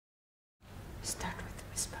Start with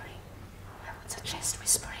whispering. I would suggest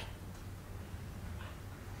whispering.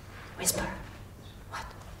 Whisper. What?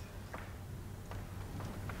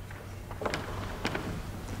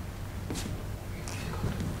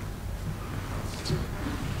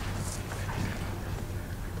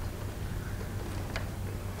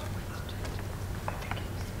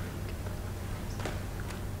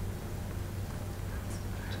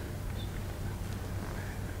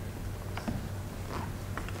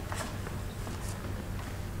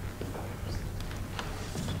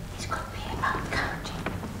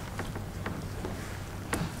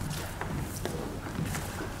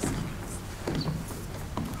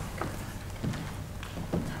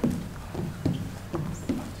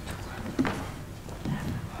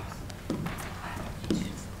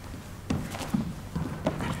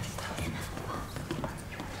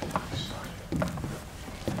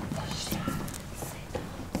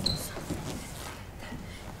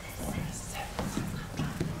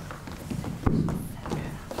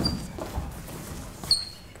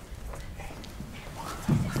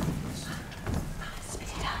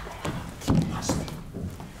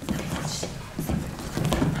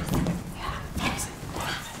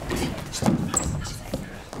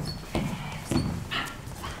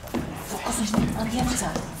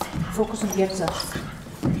 Focus on Jerca.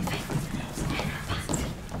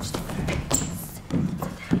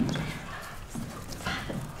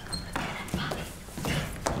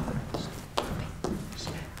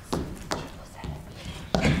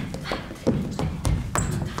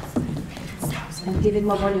 And give it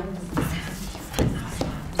more volume.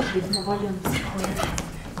 Give it more volume.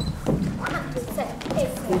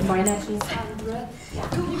 Give more energy.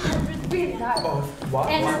 What?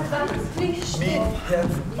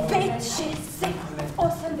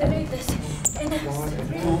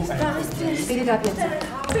 Speed it up, Jerca.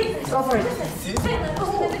 Go for it.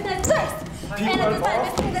 Keep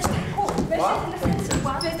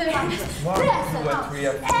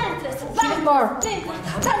it more.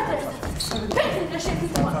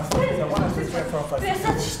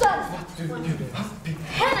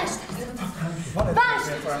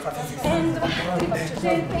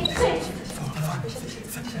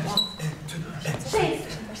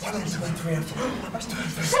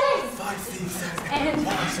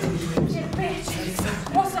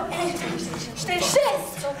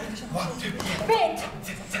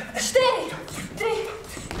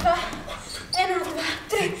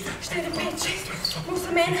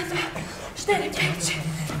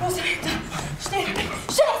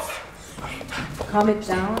 Calm it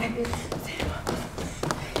down a bit.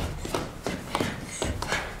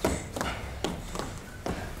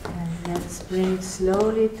 And let's bring it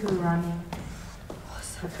slowly to running.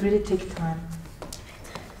 But really take time.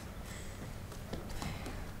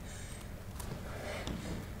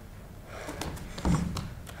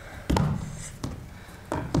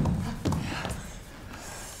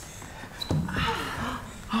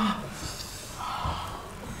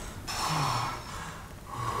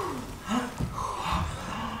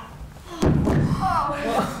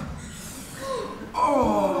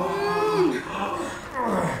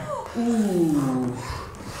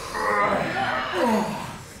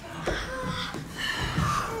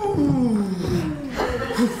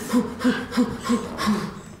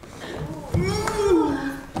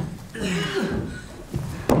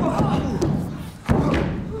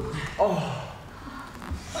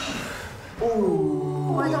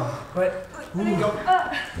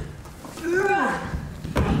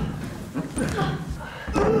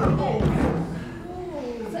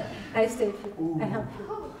 I stay with you. I help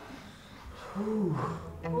you.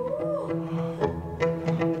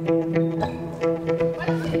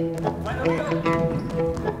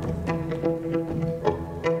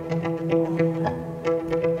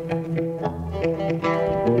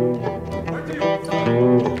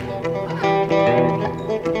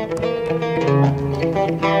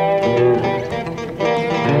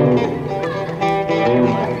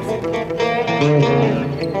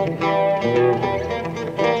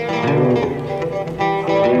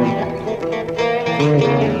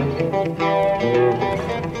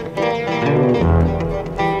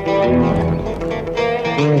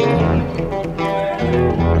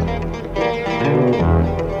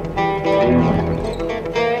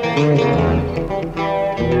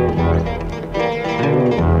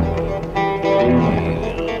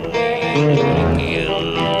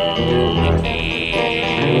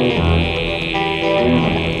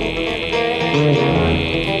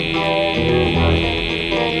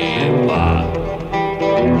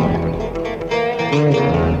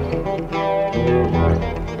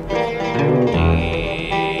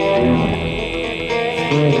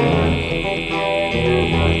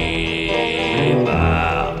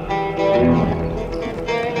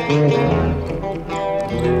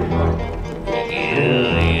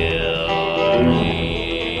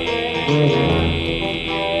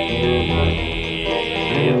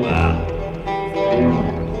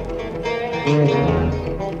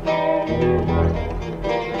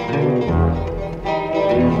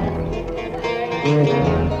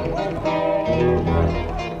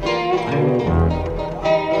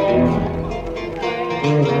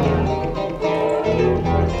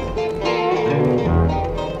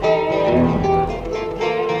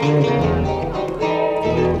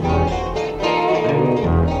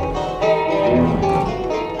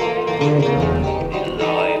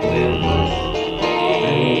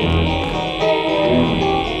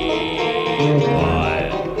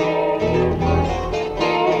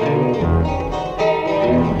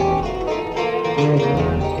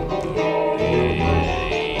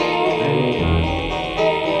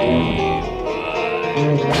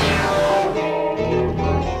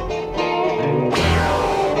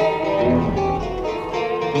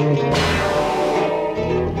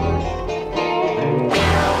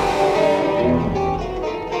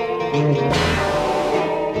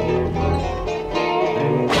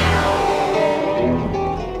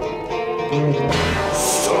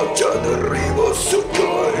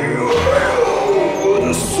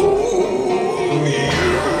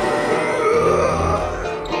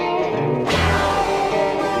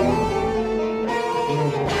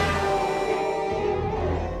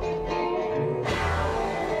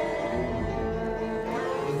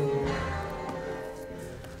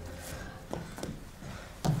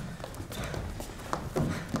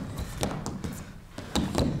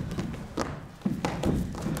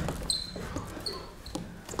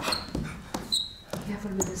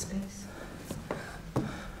 With the space.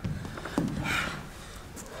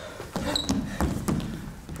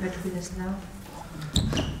 Right with us now.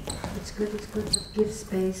 It's good, but give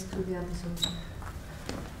space to the others also.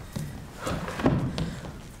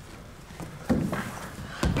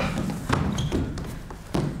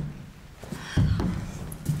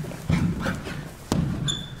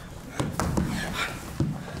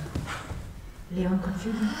 Leon,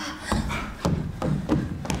 confusion.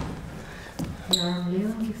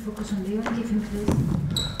 Leon, keep focus on Leon, give him place.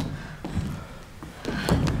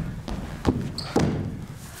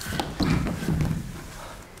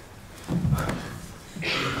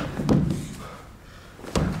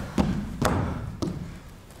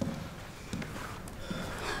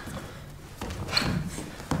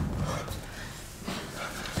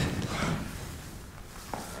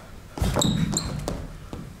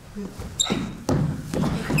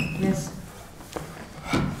 Yes.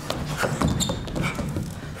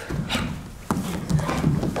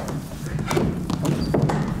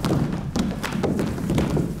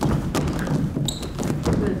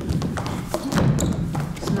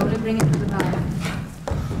 Bring it to the bar.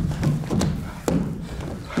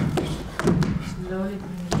 Slowly bring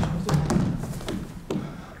it to the bar.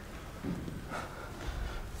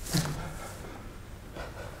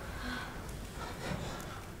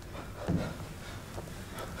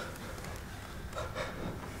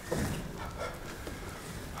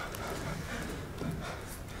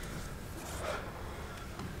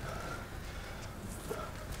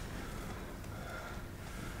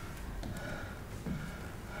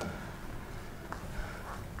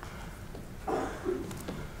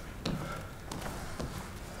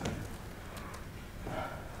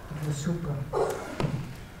 Super.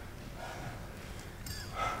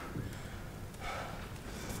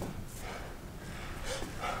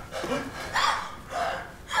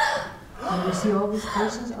 And you see all these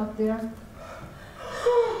persons up there?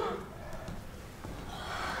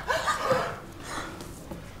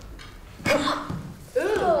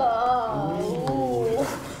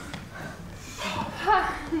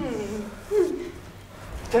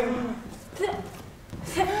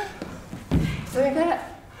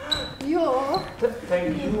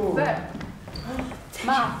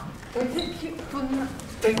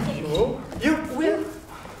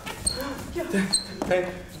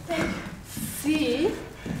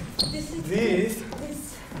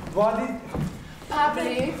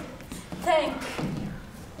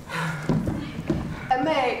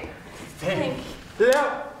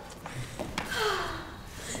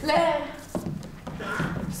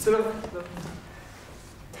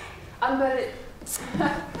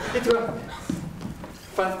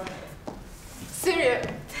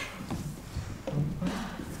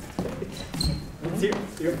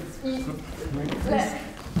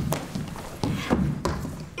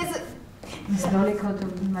 Slowly go to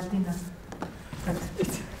Martyna. But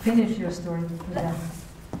finish your story with that.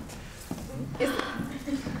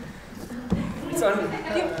 It's on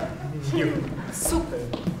you. Super.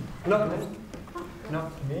 Not me.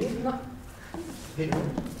 Not me. No. You.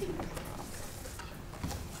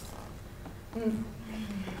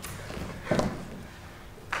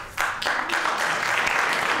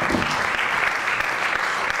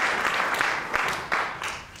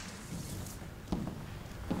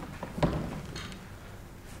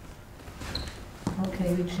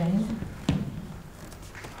 Okay, we change.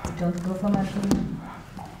 Don't go for Martyna.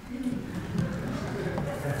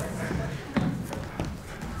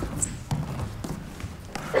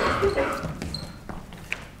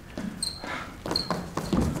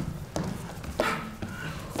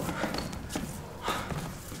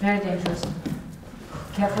 Very dangerous.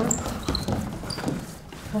 Careful.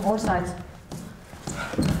 From all sides.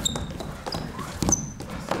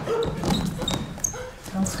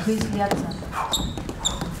 Don't squeeze the other side.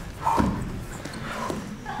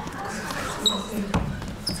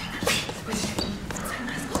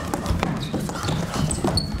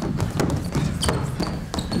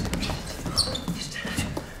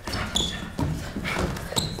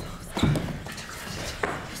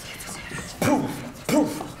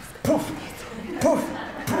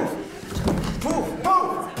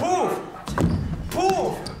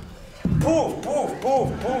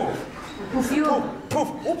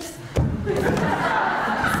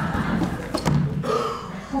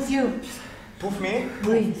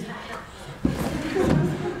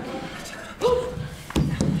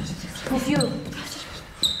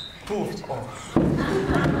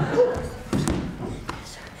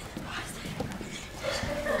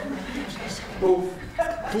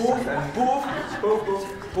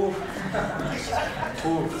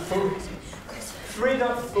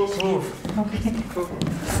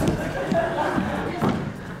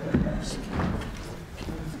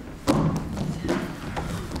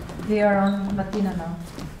 We are on Martyna now.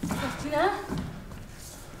 Martyna?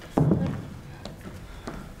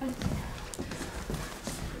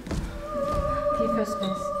 Tiefer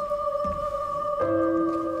space.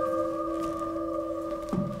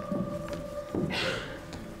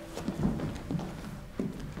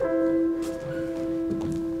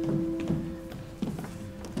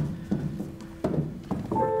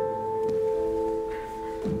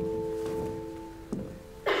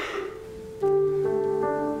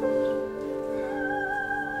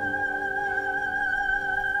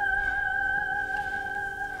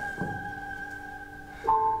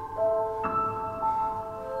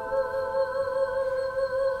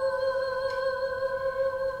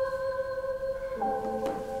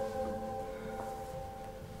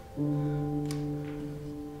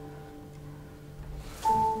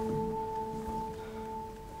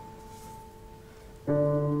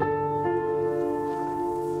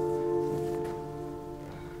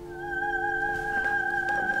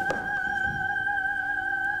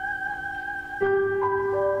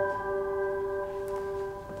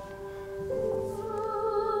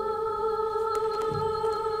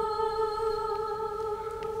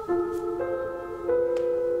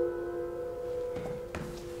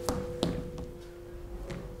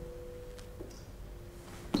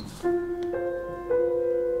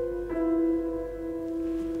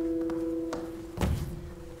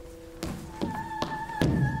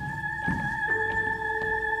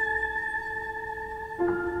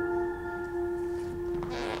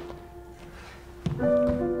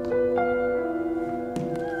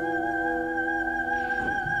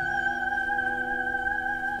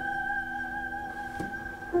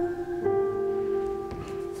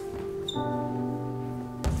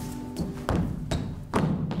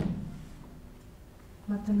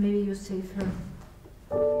 Matan, maybe you save her.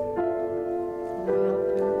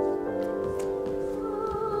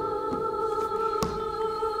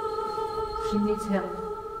 She needs help.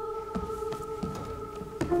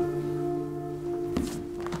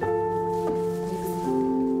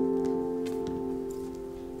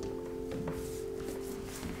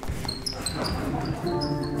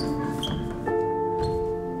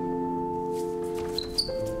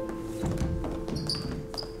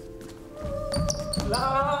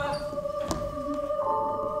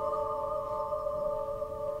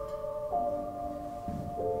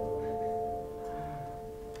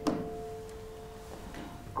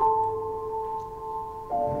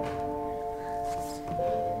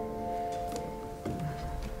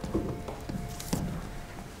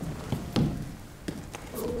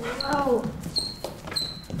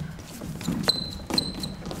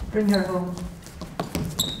 Bring her home.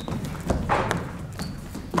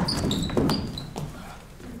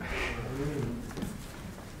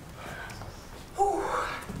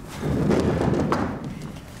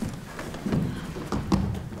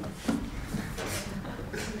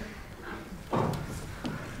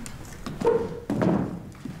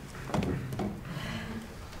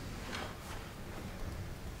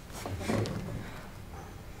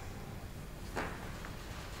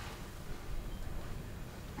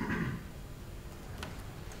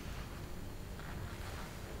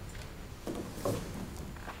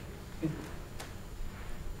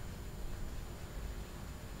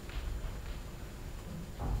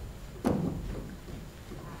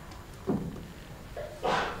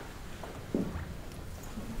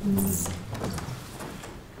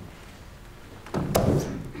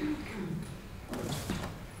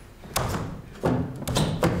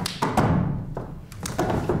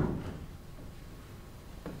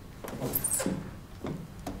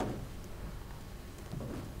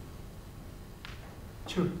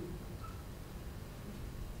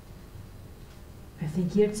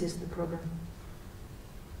 think Jerca is the problem.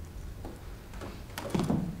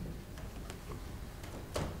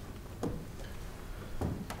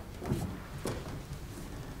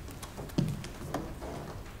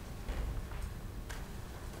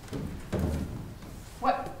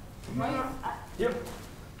 What? Here.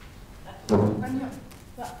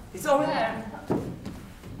 It's over there.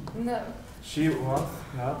 No. She wants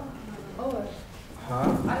now. Over.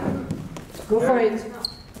 Huh? Go for it.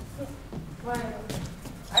 Why?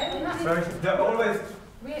 I don't know. Sorry, they're always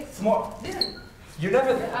Wait. small. This. You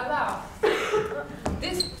never. Allow.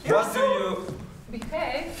 This. What do you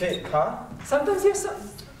Behave. think, huh? Sometimes you're so...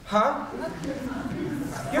 Huh?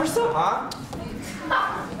 You're so... Huh?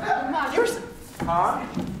 You're so... Huh?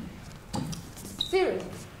 Serious.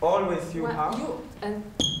 Always you, huh? You and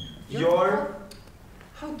You're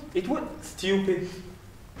how it would stupid.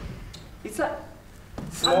 it's like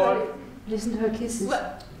Small. Listen to her kisses.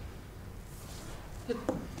 what?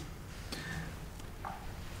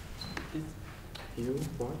 You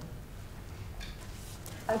what?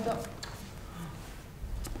 I don't.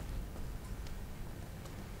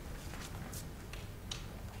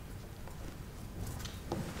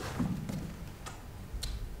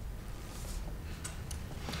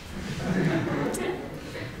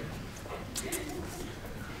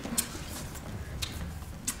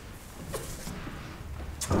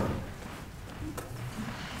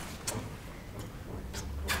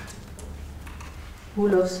 Who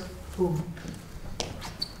loves whom?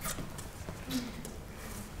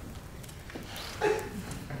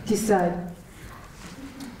 Decide.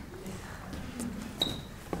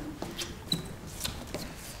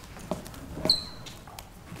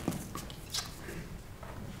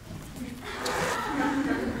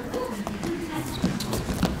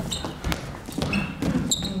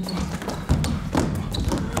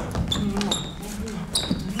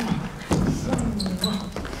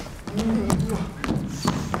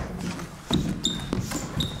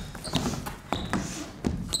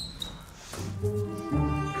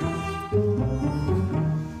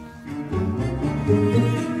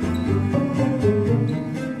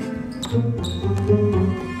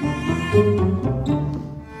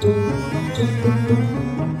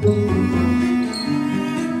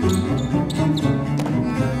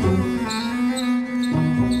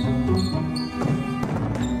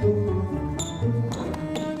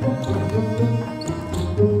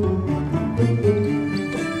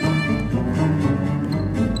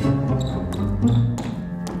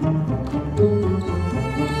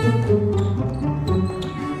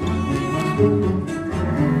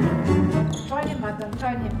 Join him, Matan,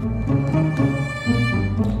 join him.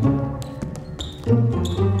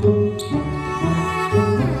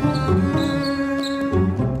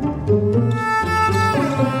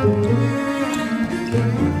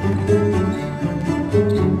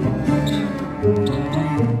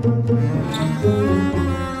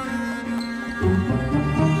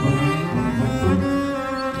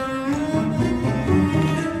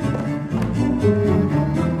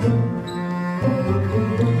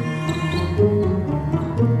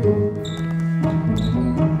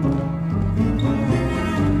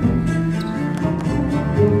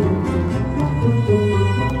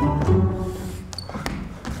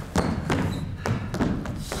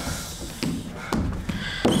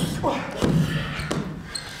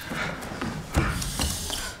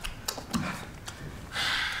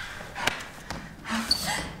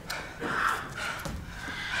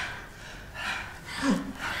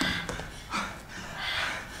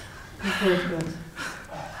 Very good.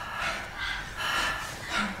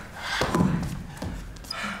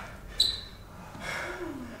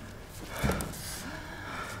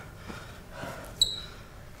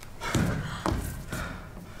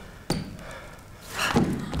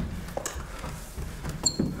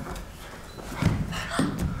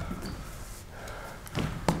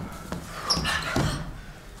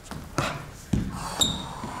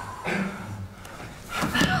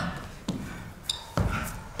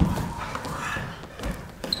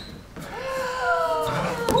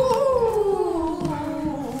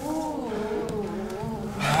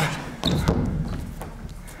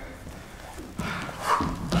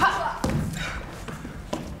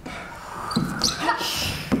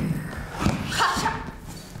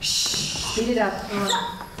 Speed it up. Come on.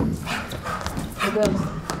 Here goes.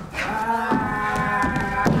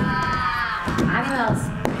 Animals.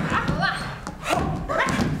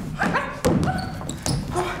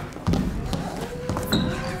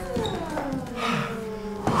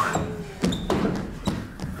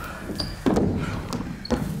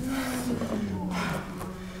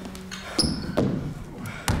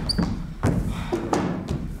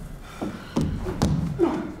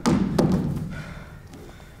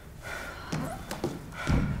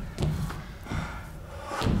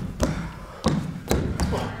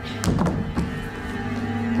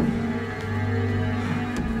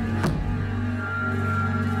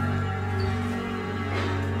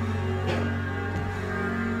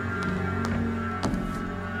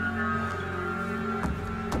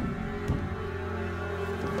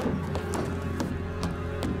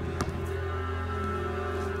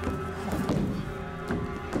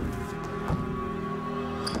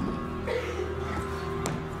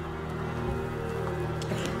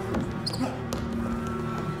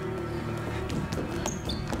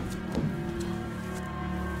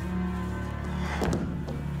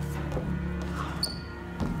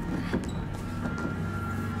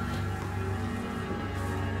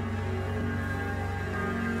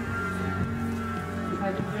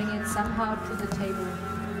 somehow to the table.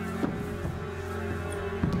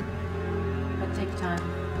 But take time.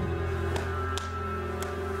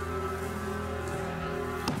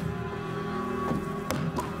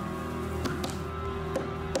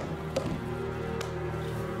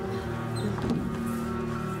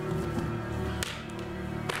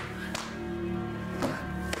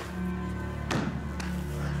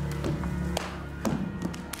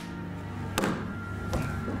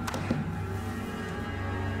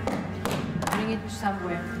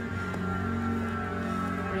 Somewhere.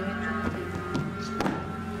 Bring it to the table.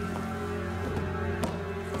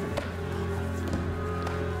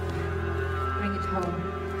 Bring it home.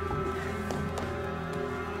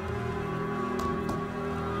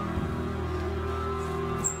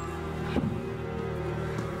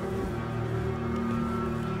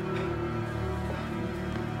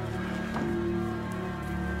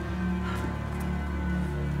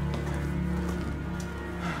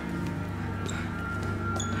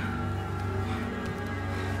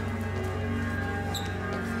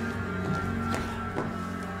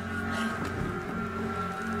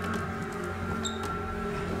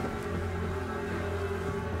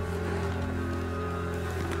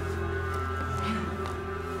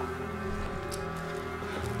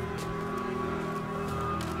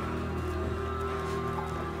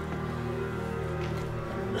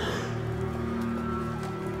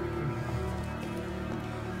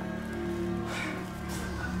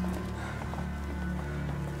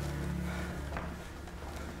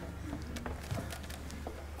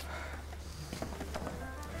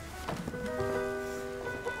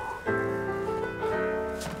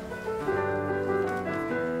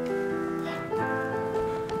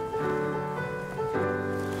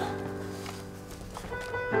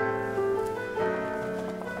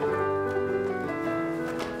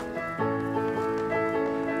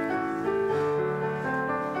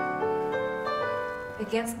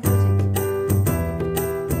 Against music.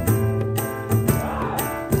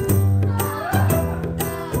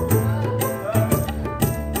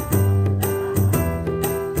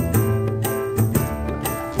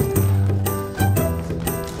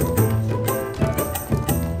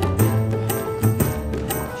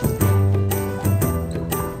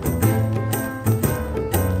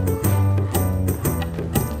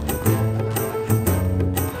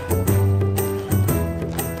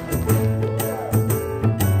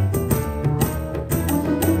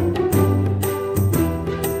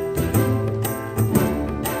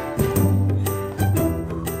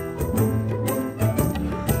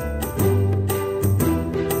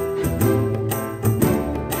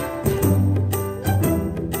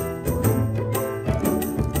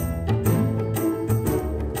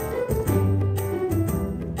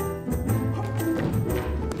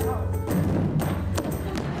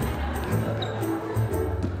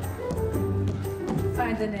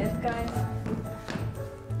 The net, guys.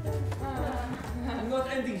 I'm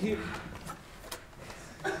not ending here.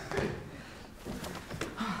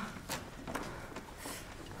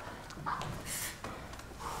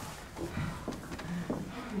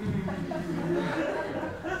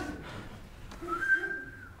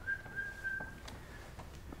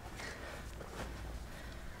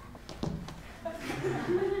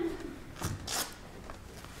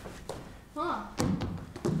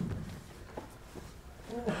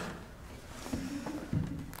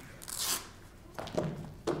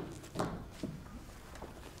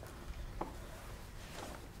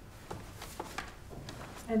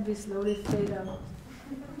 And we slowly fade out.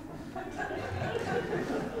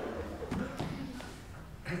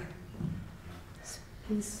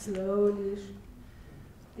 He slowly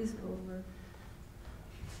is over.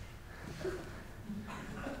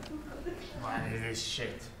 What is this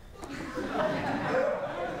shit?